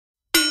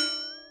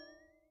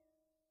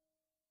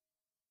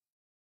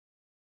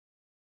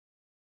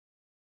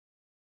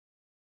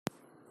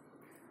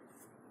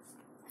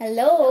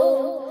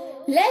Hello,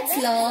 let's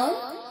learn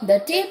the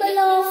table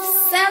of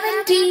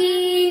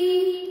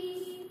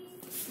 17.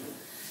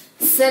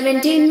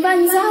 17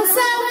 ones are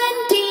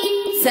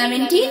 17,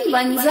 17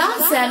 ones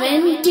are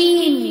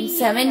 17,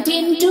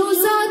 17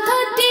 twos are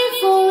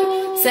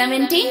 34,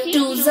 17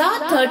 twos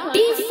are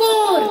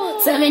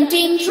 34,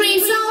 17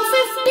 threes are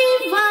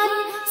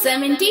 51,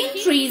 17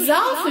 threes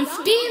are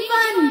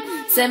 51,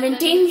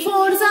 17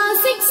 fours are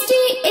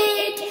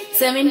 68,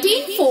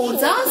 17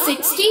 fours are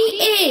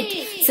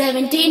 68,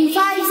 17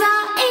 fives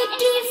are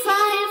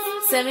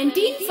 85,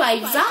 17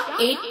 fives are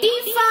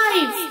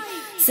 85,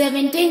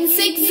 17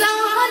 sixes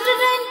are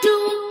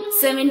 102,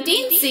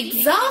 17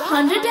 sixes are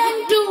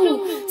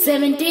 102,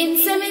 17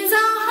 sevens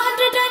are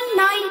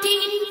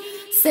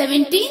 119,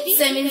 17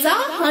 sevens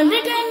are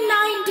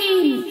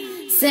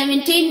 119,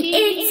 17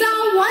 eights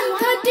are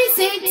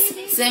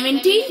 136,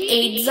 17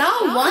 eights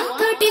are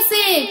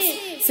 136,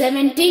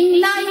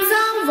 17 nines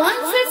are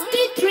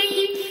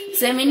 153,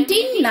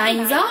 17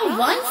 nines are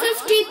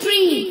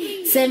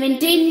 153,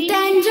 17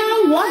 tens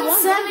are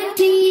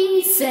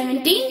 170,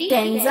 17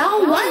 tens are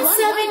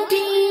 170.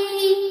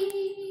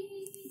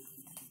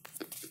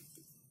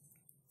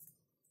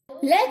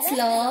 Let's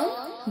learn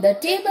the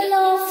table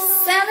of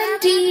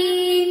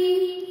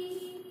 17.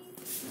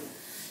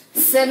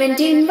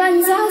 17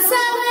 ones are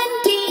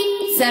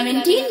 17,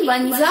 17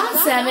 ones are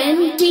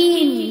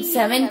 17,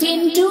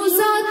 17 twos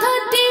are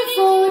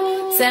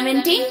 34,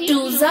 17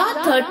 twos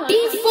are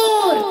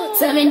 34,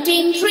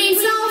 17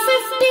 threes are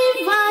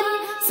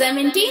 51,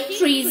 17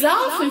 threes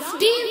are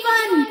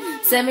 51,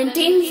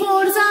 17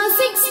 fours are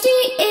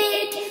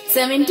 68,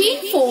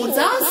 17 fours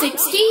are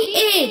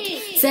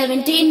 68,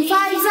 17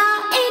 fives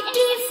are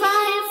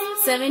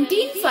 85,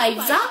 17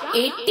 fives are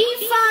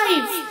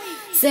 85,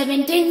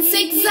 17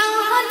 sixes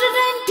are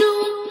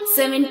 102,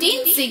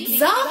 17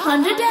 sixes are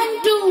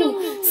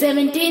 102,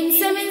 17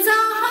 sevens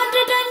are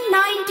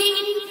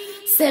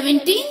 119,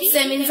 17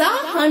 sevens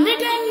are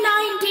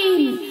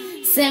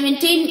 119,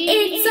 17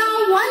 eights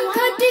are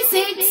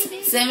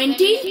 136,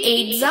 17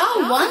 eights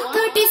are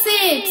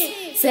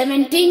 136,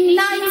 17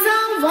 nines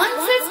are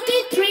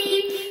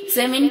 153,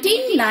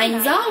 17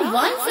 nines are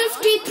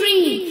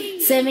 153,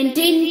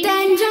 17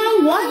 tens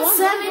are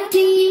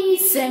 170,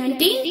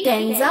 17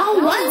 tens are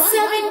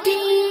 170.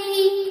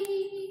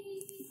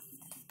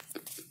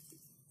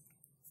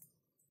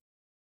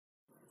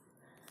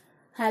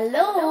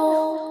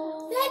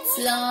 Hello, let's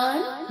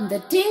learn the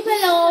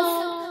table of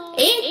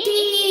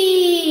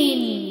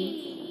 18.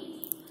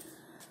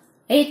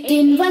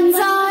 18 ones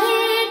are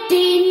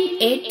 18,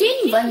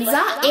 18 ones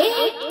are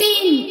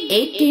 18,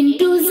 18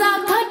 twos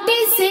are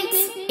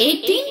 36,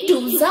 18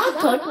 twos are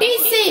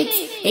 36,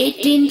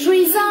 18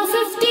 threes are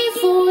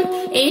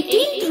 54,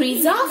 18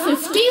 threes are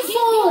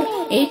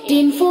 54,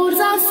 18 fours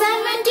are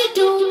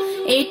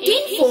 72,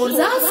 18 fours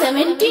are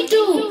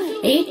 72,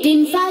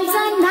 18 fives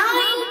are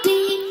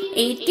 90,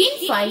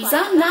 18 fives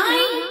are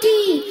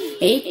 90,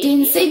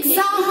 18 sixes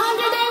are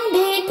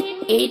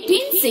 108,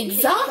 18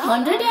 sixes are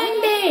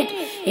 108,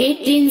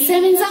 18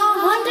 sevens are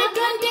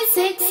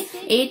 126,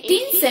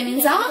 18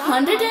 sevens are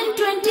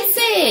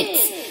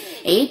 126,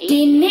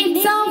 18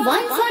 eights are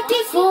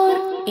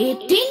 144,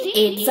 18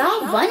 eights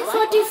are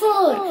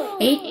 144,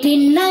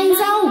 18 nines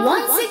are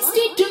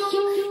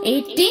 162,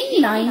 18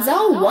 nines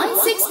are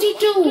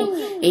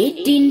 162,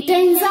 18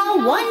 tens are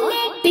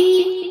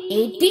 180,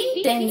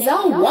 18 tens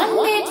are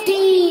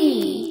 180.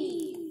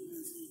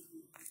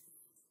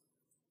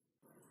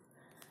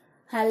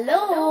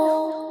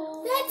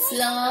 Hello, let's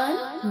learn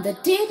the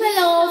table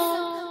of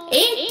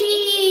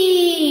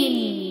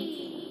 18.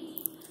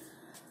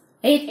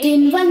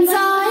 18 ones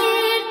are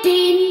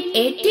 18,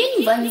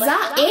 18 ones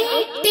are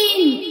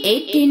 18,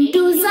 18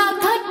 twos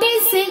are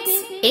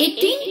 36,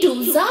 18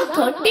 twos are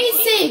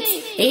 36,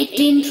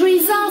 18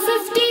 threes are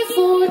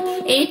 54,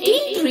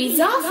 18 threes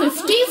are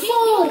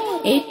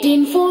 54,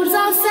 18 fours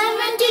are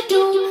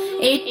 72,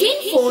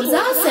 18 fours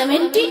are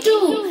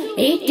 72,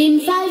 18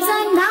 fives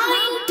are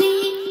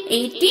 90,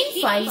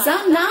 18 fives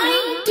are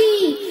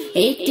 90,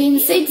 18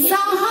 sixes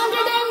are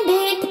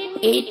 108,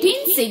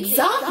 18 sixes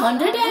are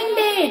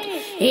 108,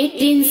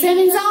 18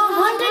 sevens are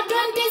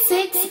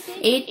 126,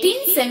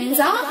 18 sevens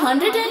are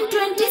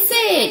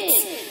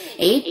 126,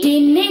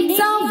 18 eights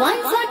are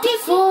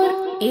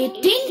 144,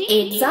 18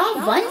 eights are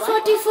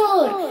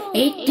 144,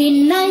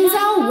 18 nines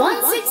are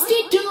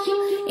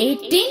 162,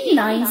 18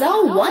 nines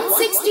are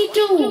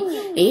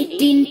 162,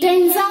 18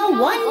 tens are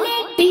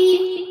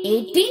 180,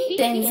 18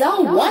 tens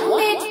are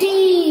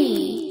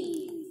 180.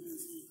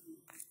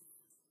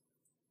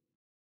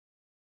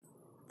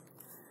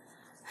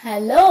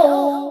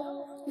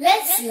 Hello,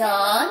 let's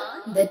learn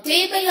the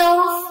table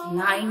of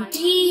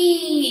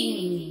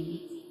 19.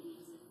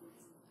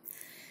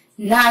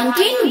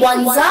 19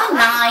 ones are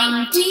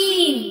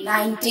 19,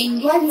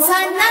 19 ones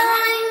are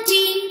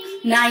 19,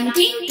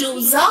 19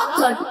 twos are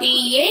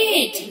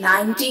 38,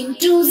 19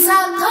 twos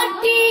are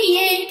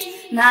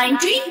 38,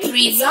 19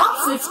 threes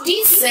are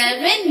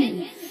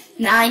 57,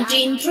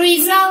 19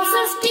 threes are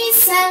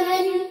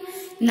 57,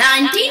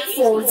 19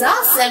 fours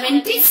are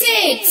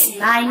 76.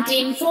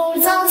 19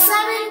 fours are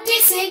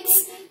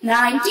 76.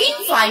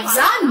 19 fives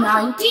are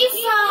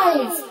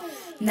 95.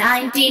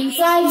 19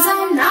 fives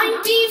are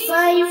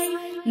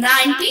 95.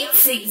 19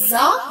 sixes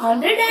are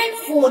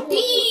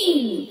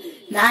 114.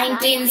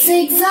 19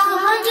 sixes are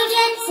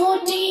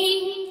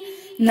 114.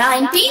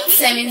 19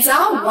 sevens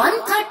are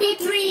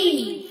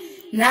 133.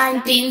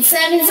 19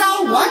 sevens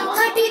are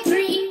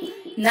 133.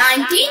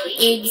 19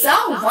 eights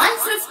are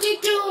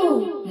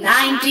 152.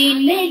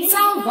 19 eights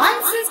are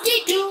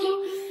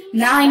 152.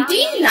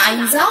 19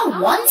 nines are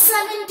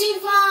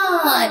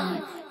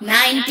 171.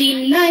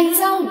 19 nines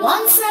are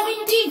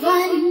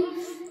 171.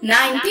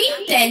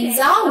 19 tens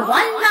are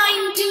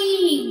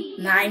 190.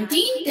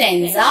 19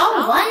 tens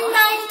are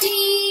 190.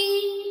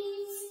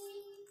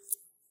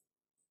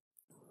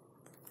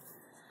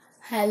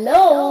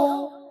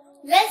 Hello.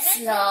 Let's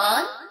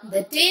learn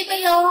the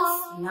table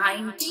of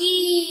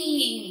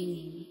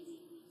 19.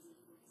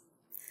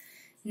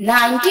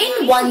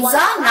 19 ones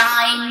are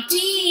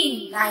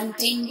 19.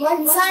 19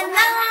 ones are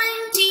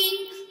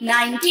 19.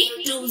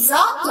 19 twos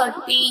are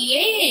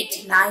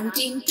 38.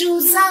 19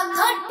 twos are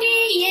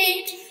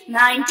 38.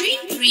 19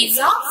 threes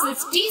are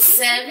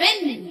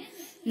 57.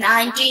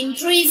 19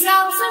 threes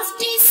are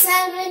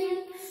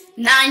 57.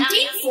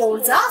 19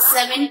 fours are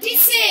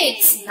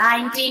 76.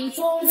 19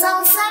 fours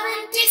are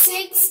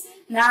 76.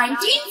 19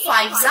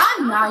 fives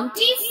are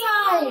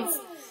 95.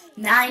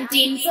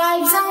 19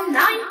 fives are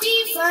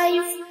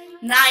 95.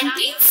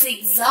 19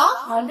 sixes are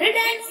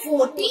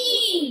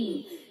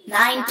 114.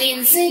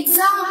 19 sixes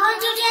are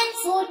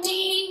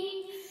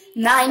 114.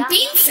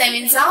 19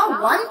 sevens are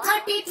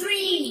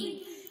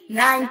 133.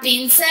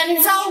 19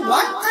 sevens are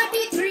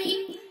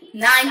 133.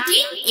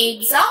 19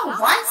 eights are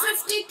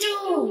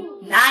 152.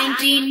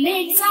 19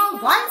 eights are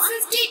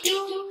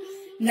 152.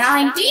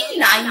 19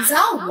 nines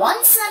are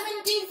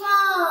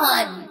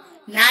 171.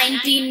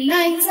 19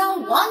 nines are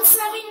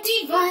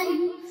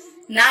 171.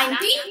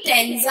 19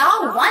 tens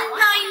are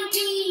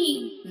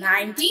 190.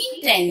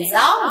 19 tens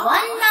are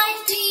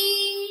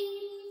 190.